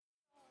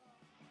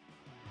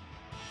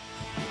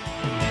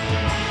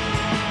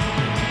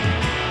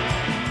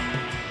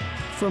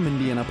From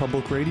Indiana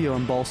Public Radio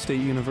and Ball State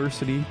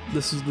University,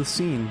 this is The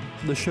Scene,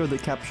 the show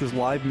that captures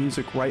live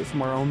music right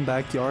from our own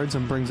backyards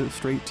and brings it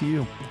straight to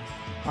you.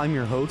 I'm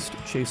your host,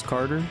 Chase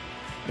Carter,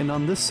 and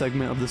on this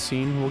segment of The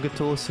Scene, we'll get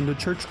to listen to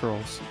Church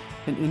Girls,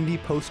 an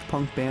indie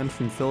post-punk band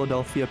from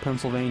Philadelphia,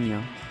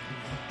 Pennsylvania.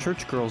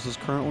 Church Girls is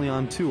currently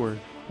on tour,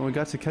 and we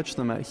got to catch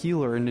them at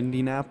Healer in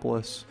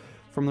Indianapolis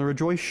from the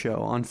Rejoice Show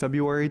on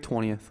February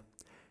 20th.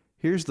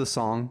 Here's the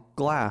song,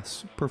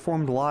 Glass,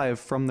 performed live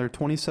from their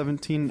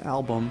 2017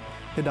 album,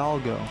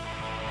 Hidalgo.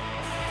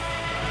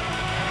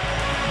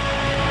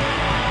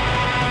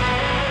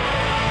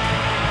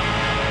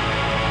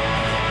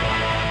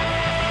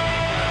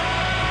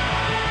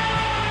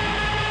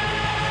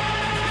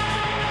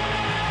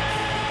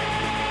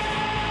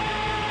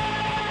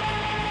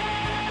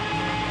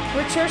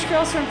 We're Church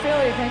Girls from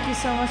Philly. Thank you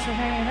so much for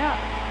hanging out.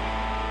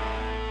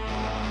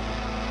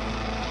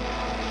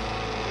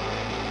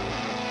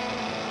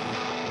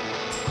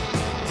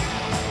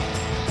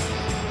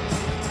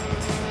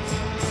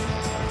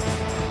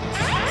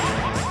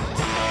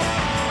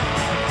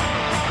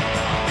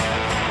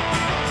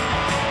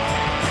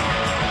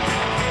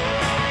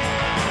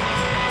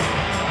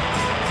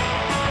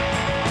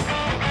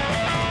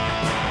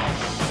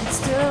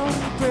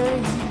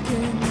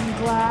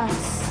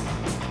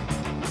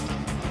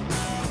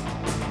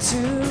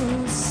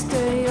 To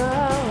stay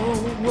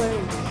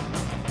awake.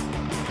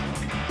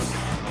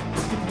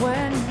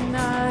 When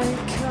I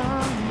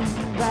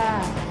come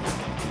back,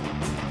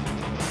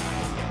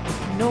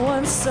 no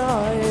one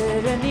saw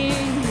it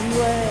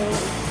anyway.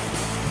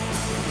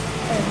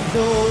 And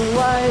though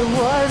I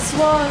was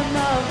one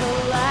of the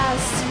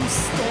last to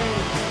stay,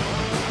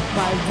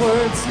 my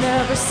words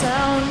never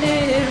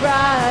sounded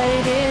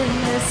right in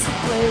this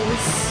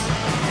place.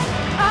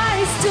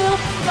 I still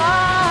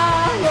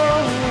follow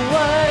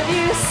what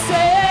you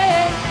say.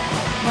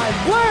 My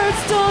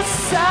words don't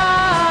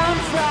sound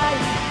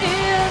right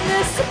in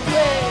this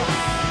place.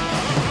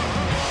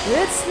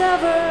 It's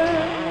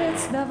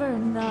never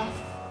enough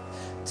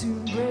to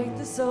break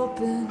this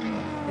open.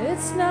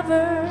 It's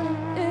never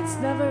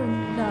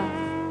enough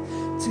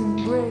to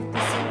break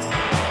this open.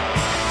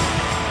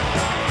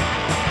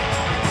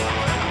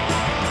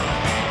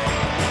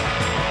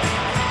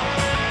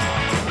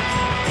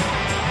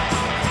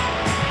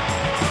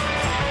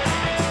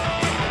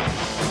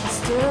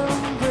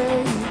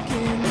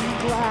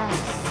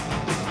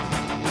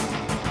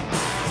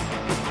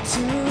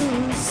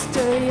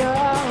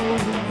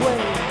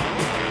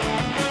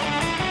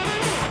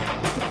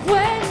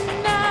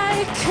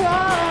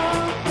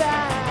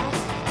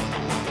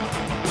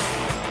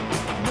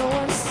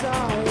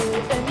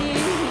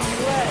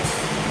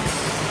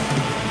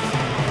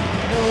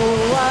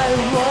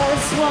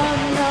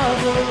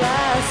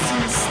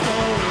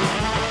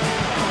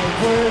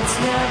 Words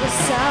never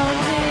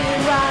sounded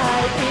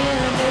right in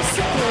this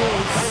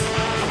place.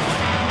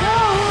 No,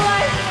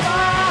 I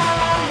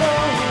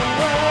follow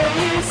what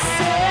you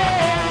say.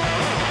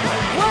 My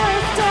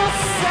words don't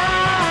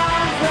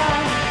sound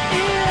right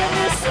in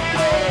this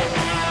place.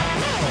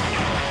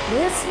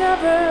 It's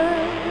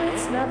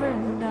never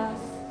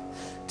enough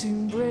to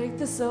break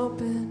this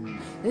open.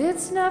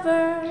 It's never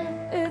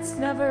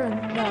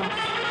enough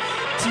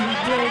to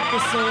break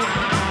this open.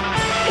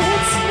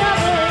 It's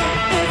never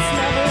enough. It's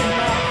never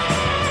enough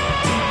to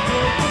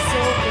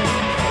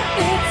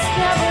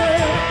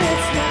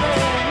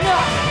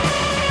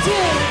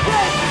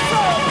break the soul.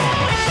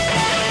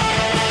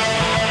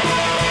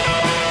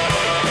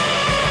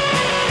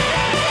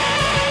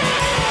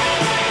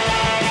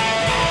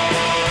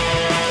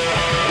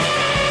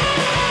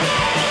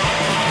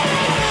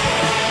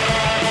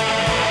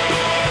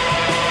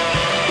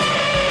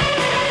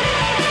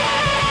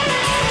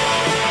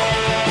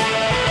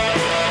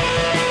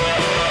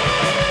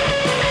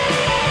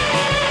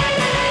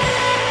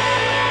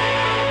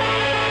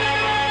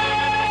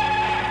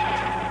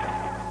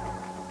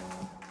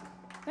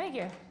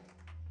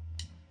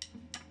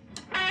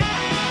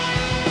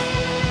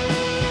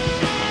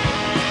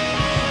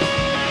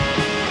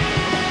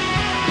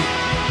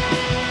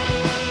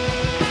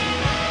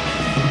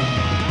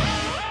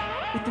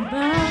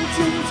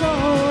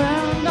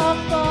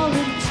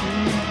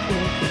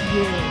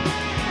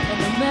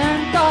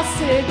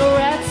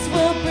 Cigarettes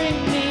will bring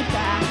me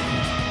back.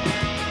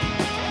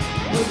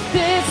 But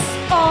this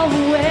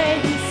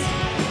always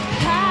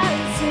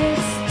has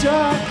its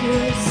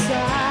darker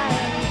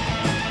side.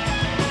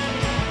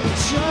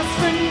 Just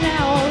for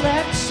now, I'll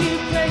let you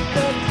break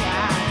the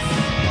glass.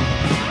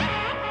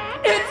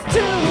 It's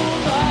too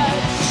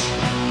much.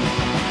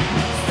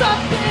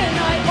 Something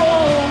I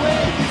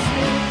always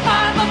knew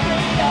I'm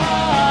afraid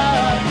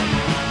of.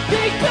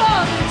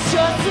 Becoming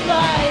just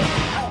like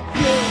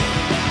you.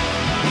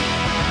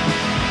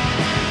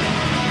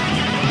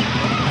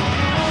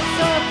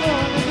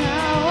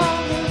 How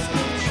I'll lose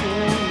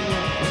control.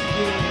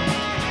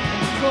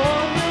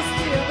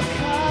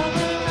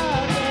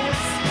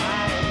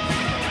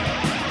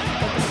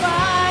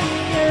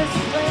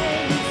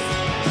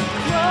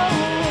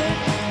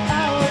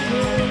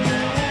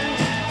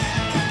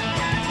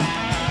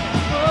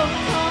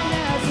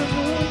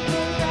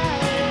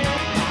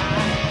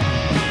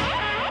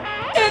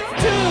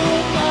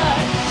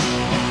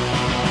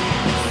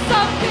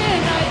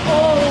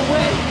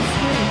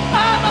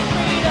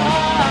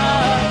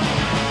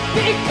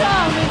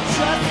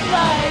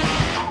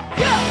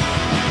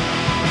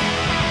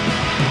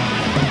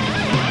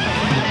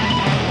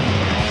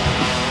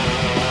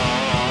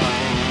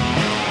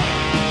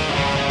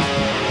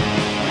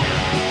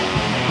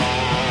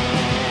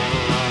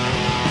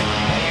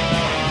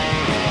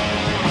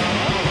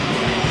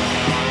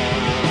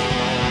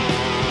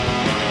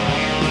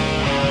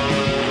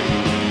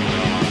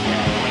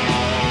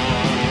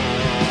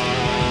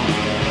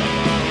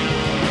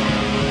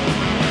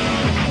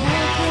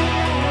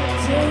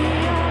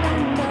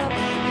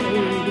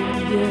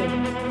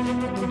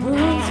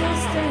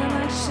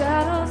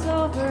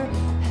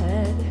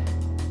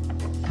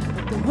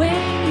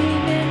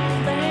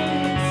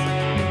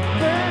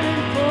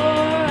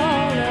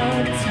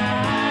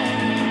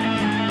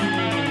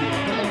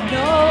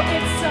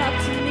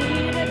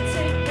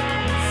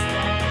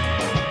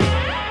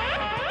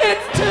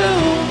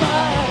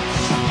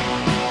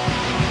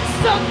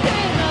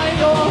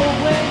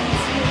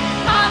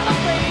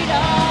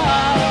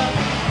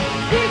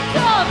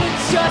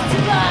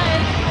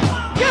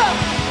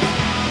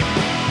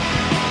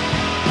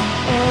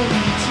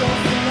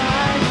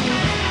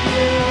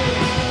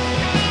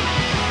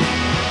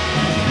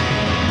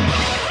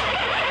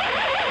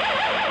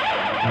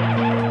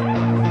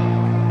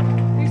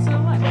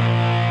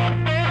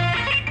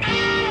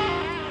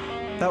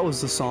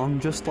 is a song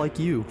just like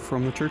you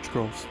from the Church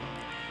Girls.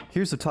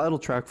 Here's the title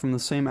track from the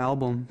same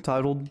album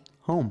titled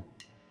Home.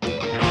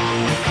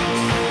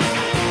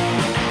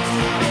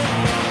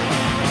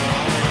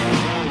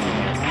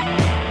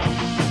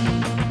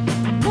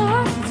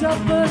 Locked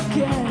up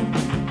again,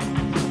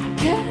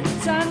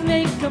 can't I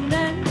make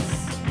amends?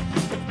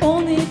 If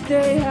only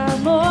they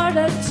have more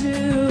to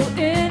do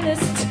in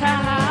this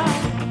town.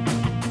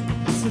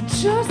 So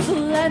just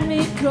let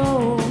me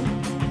go,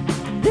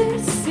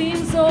 this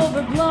seems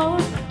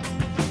overblown.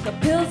 The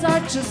pills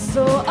are just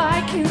so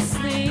I can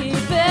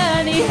sleep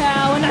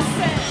anyhow. And I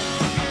said,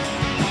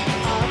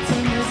 I'll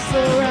turn this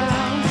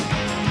around,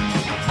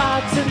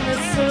 I'll turn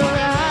this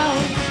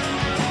around,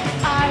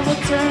 I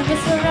will turn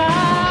this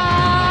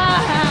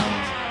around.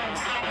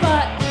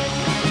 But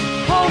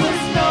home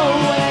is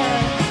nowhere,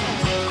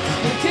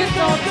 the kids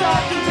don't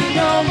talk to me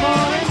no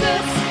more, and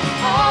this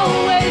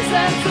always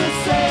ends the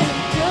same,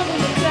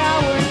 building a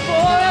tower and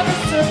forever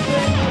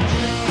circling the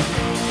dream.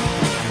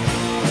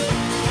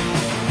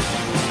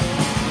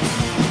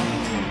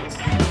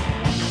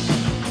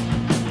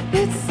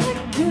 It's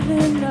like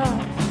giving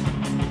up,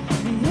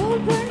 the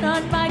old burn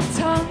on my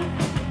tongue.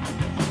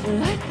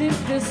 Well, I think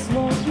this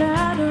won't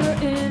matter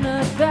in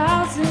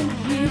 1,000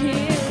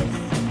 years.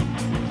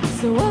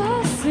 So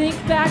I'll sink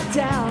back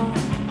down,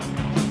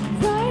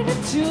 right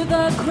into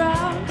the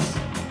ground.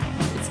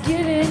 It's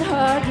getting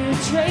hard to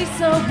trace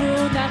a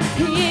wound that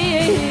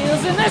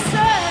heals. And I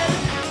said,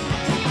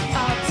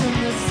 I'll turn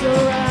this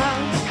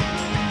around,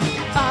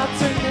 I'll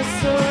turn this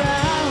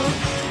around,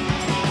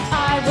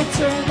 I will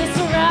turn this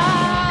around.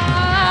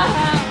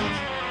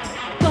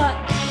 But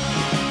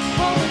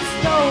home is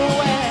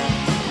nowhere,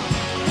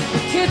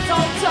 the kids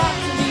don't talk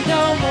to me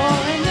no more,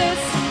 and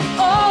this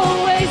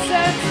always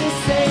ends the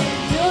same,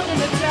 building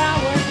a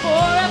tower and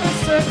forever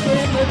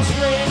circling the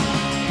train.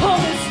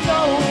 Home is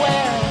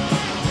nowhere,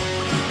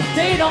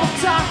 they don't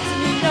talk to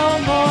me no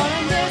more,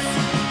 and this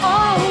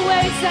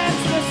always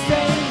ends the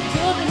same,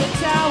 building a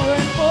tower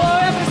and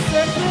forever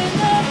circling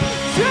the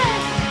train.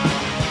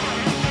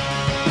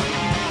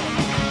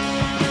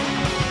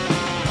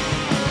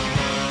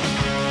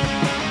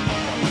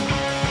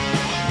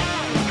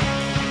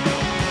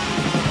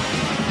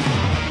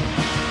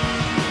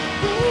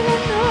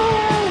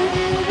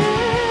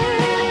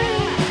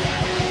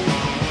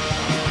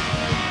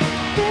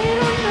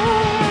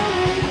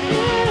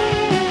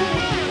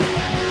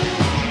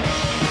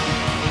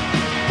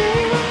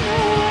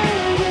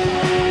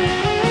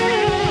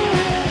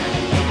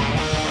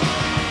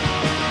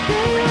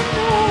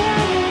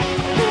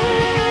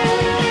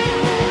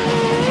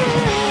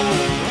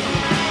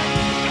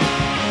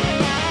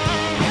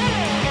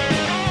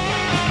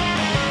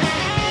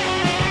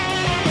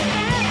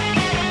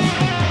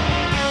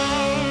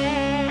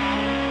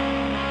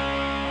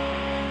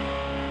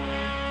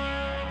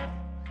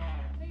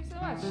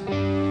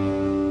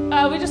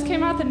 We just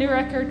came out with a new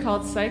record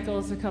called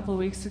Cycles a couple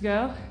weeks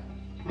ago.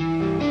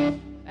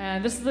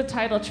 And this is the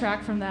title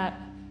track from that,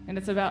 and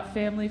it's about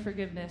family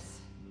forgiveness.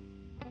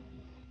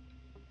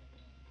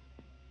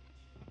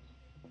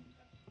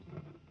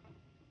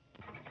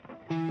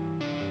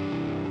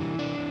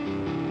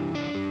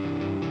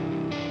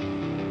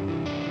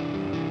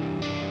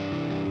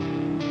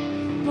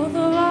 Both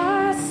of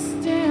us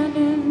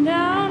standing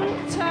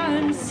down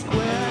Times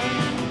Square.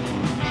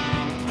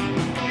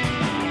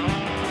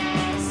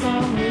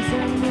 Some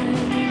resentment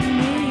in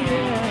the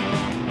air.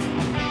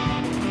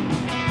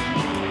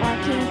 I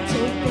can't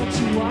take that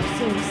you walk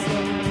so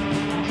slow.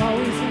 I'm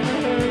always in a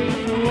hurry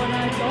for what I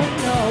don't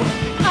know.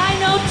 I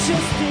know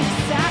just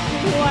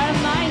exactly what I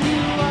mind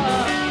you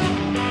of.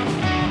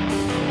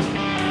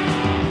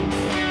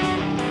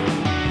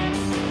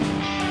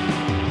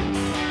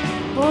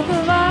 Both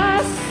of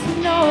us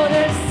know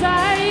there's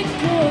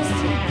cycles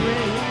to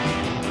break.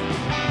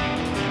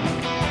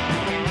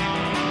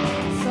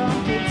 Some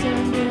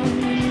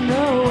pretending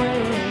no way.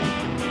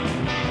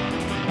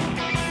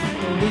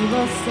 Leave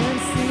us and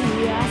see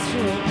the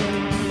astral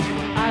plane.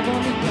 I've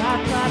only got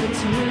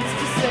platitudes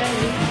to say,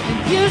 and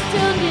you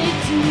still need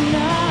to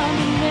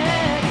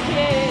nominate.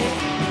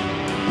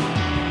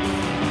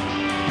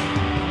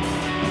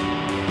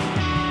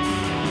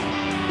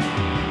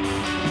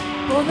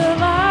 Both of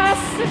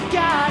us have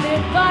got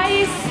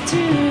advice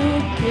to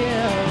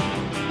give.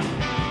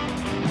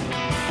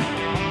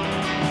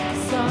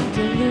 Some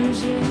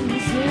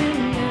delusions in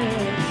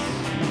this.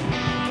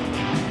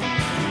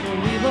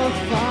 We both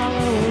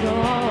followed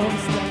all the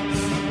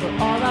steps, but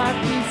all our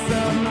peace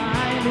of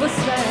mind was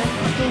spent.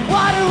 The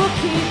water will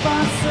keep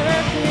on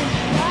circling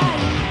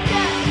like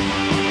that.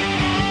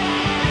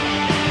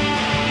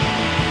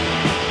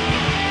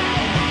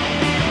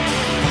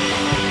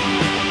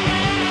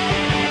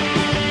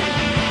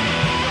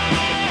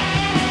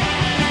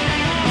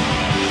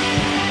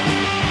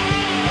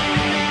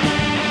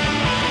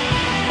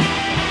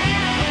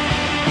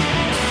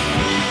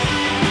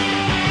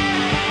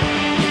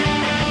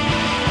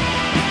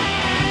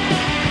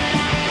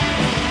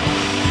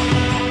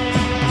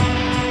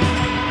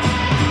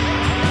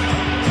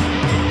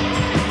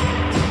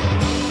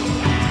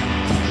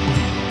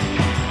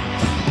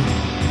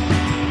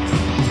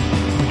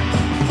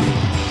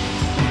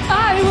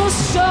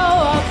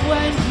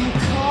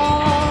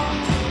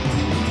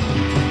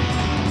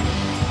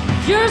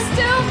 You're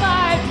still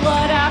my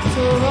blood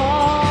after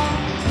all.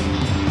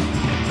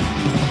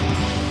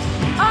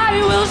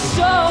 I will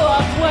show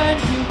up when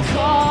you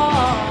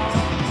call.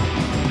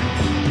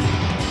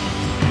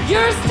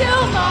 You're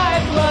still my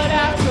blood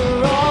after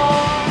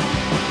all.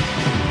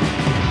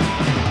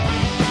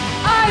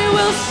 I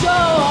will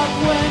show up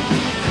when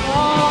you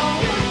call.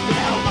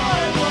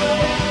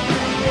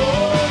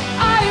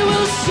 I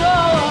will show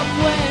up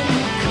when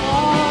you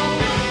call.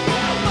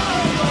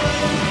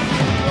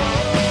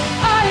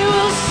 I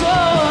will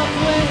show up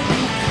when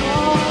you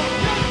call.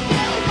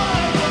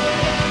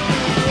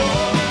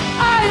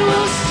 I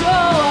will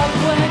show up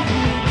when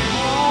you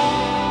call.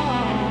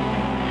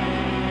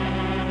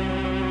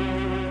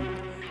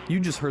 You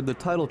just heard the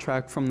title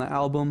track from the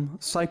album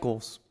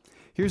Cycles.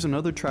 Here's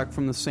another track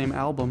from the same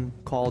album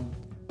called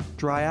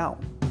Dry Out.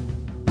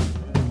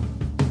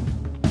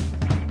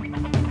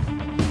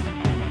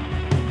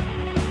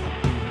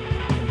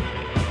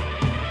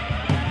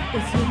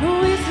 It's the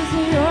noises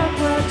in your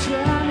blood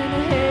drowning in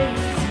the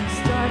haze. You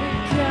started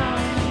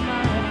counting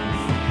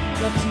miles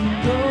left to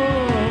go,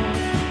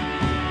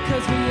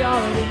 'cause we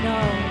already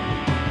know.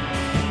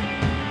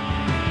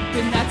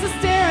 The nights are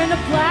staring to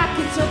black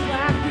until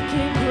black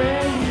became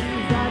gray.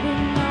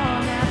 Riding on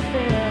that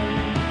ferry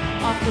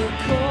off the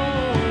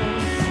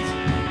coast.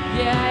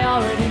 Yeah, I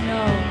already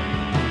know.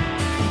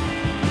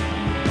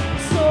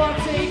 So I'll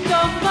take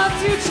a month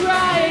to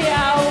try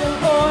out,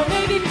 or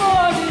maybe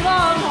for the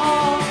long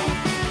haul.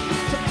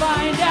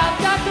 Find out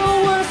that the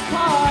worst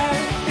part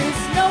is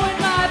knowing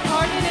my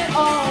part in it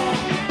all.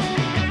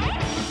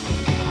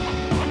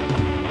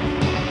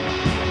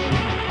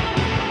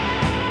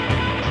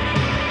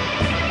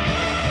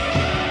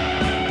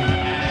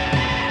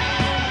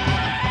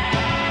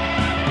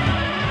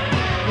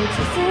 It's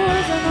the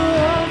fours and the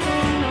roads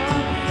and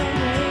all the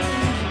flames.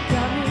 You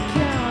got me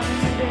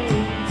counting the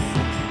days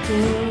to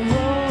a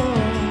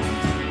home,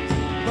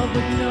 but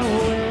with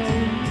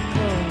nowhere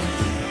close.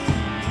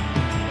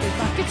 If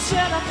I could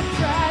shut up and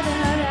cry, then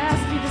I'd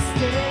ask you to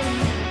stay.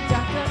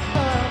 Got the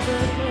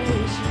other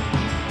glacier,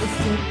 it's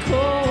still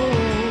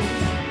cold.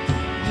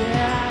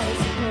 Yeah, I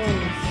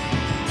suppose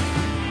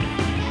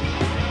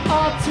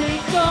I'll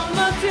take a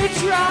month to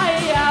try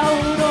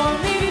out, or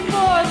maybe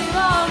for the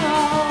long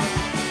haul.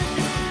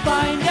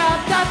 Find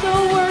out that the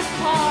worst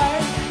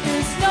part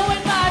is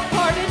knowing my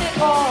part in it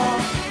all.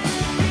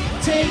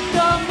 Take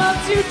a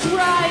month to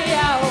try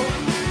out,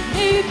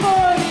 maybe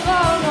for the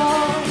long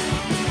haul.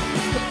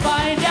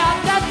 Find out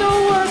that the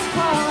worst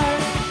part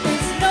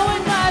is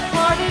knowing my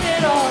part in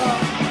it all.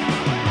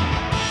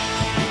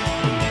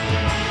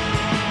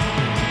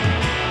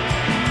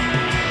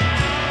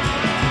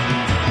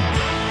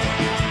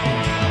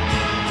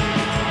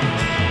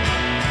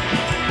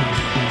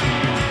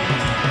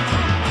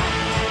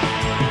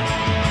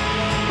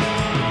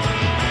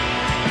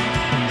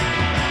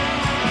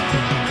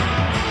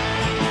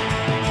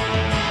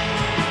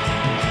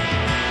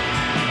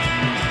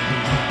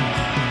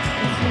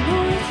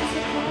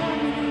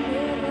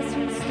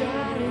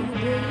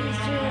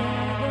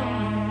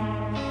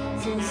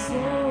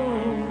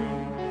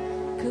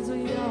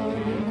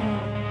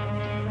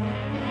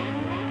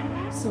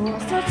 So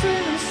I'll start to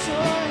the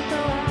shore and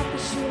throw out the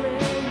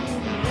charade.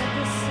 Let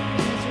the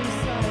seas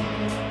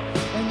recycle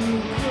and you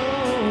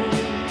grow.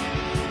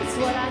 It's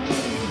what I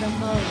need the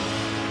most.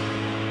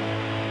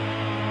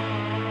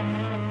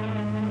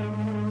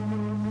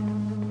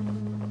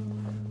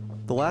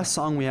 The last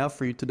song we have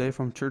for you today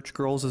from Church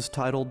Girls is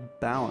titled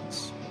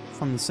Balance,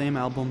 from the same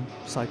album,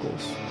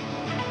 Cycles.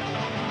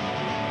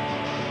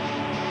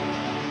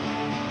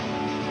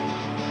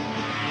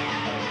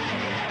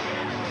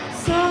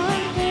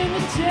 Something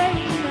to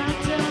take my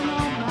down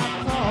on my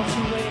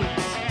paltry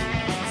ways.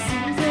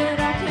 Seems that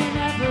I can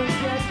never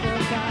get the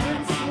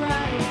balance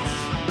right.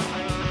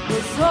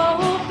 Was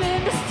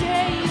hoping to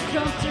stay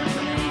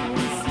comfortably in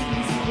these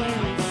easy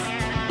ways,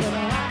 but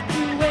I have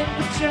to wait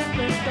for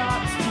gentler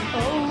thoughts to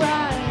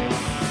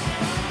arise.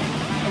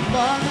 A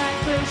long night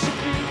glacier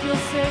creek,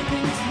 you'll say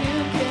things you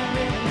can't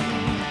really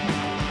mean.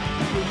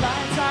 Your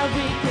lines are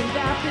weak and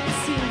rapid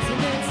seems,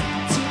 and it's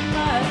too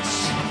much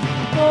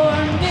for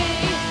me.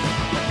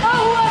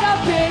 Oh, what a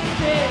big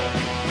thing!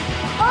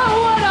 Oh,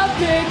 what a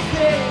big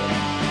thing!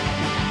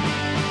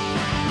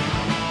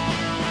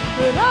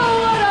 But oh,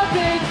 what a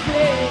big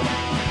thing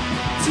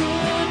to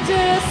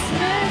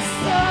dismiss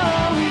so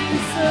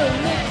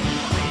easily.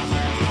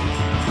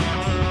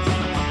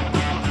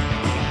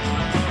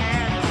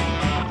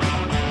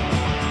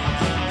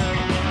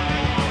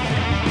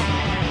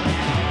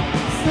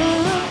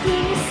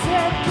 Something you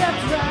said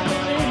kept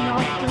rattling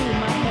all through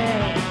my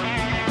head.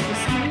 The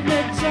scheme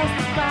that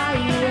justify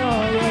your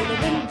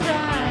living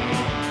pride.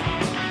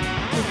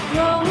 To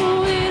throw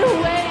it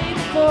away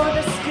before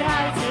the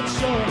skies had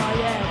shown our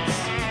yet.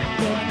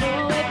 But no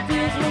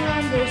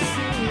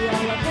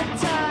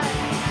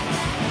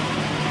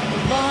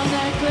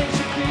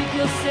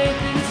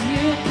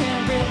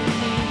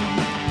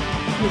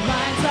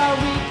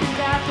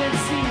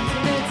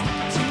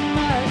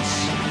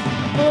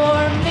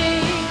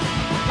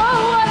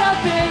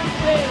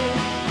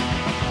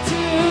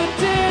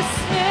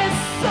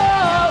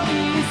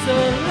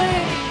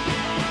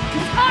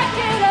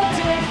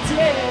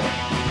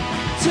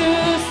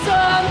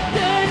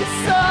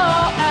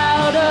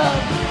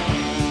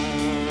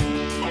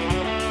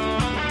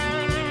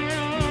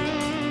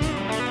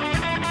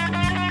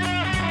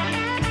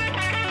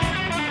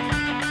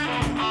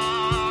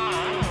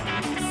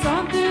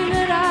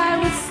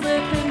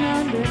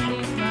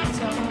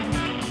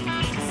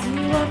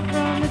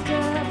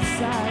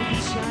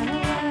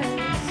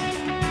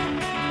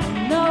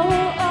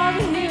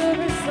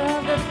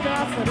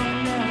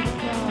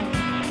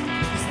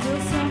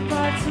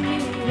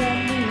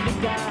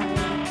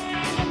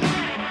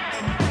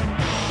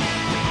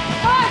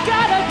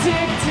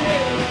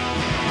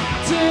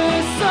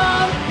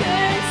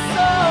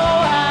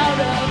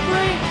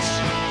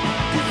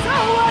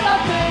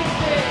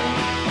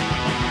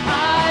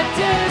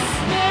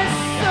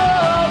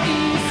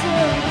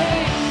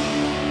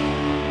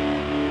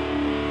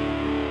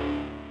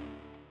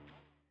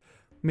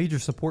Major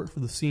support for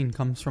The Scene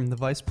comes from the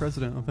Vice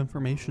President of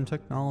Information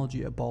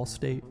Technology at Ball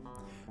State,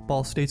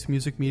 Ball State's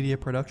music media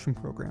production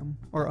program,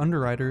 our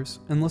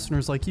underwriters, and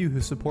listeners like you who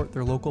support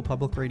their local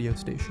public radio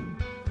station.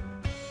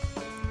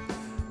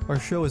 Our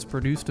show is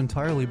produced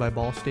entirely by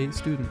Ball State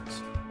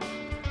students.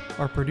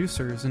 Our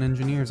producers and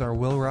engineers are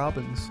Will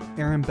Robbins,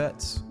 Aaron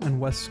Betts,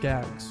 and Wes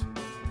Skaggs.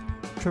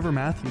 Trevor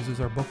Matthews is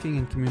our booking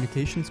and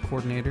communications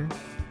coordinator.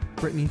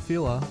 Brittany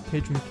Fila,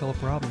 Paige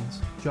McKillop Robbins,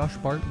 Josh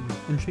Barton,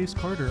 and Chase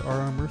Carter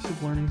are our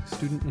immersive learning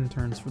student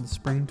interns for the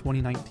spring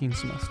 2019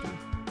 semester.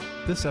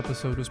 This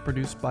episode was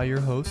produced by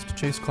your host,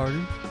 Chase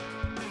Carter,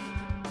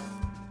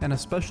 and a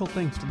special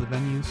thanks to the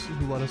venues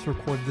who let us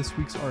record this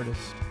week's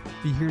artists,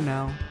 Be Here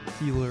Now,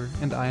 Healer,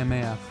 and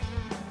IMAF.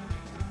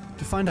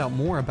 To find out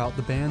more about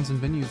the bands and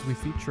venues we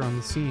feature on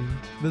The Scene,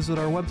 visit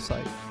our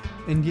website,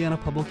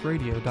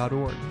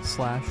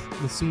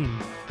 indianapublicradio.org/The Scene,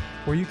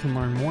 where you can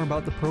learn more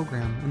about the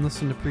program and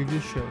listen to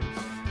previous shows.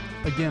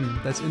 Again,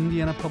 that's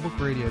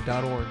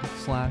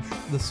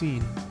indianapublicradio.org/The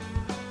Scene.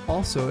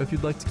 Also, if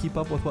you'd like to keep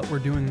up with what we're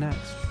doing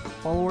next,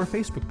 follow our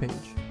Facebook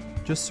page.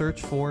 Just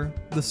search for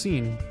The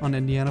Scene on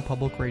Indiana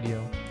Public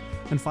Radio,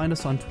 and find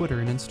us on Twitter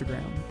and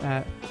Instagram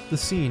at The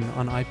Scene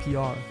on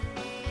IPR.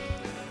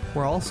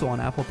 We're also on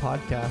Apple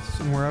Podcasts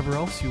and wherever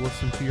else you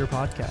listen to your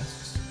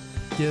podcasts.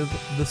 Give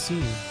The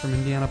Scene from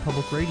Indiana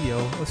Public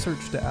Radio a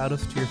search to add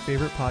us to your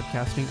favorite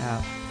podcasting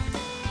app.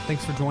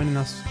 Thanks for joining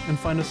us, and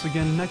find us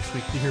again next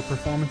week to hear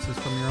performances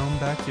from your own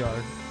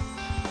backyard.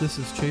 This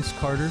is Chase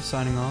Carter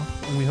signing off,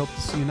 and we hope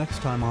to see you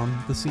next time on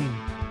The Scene.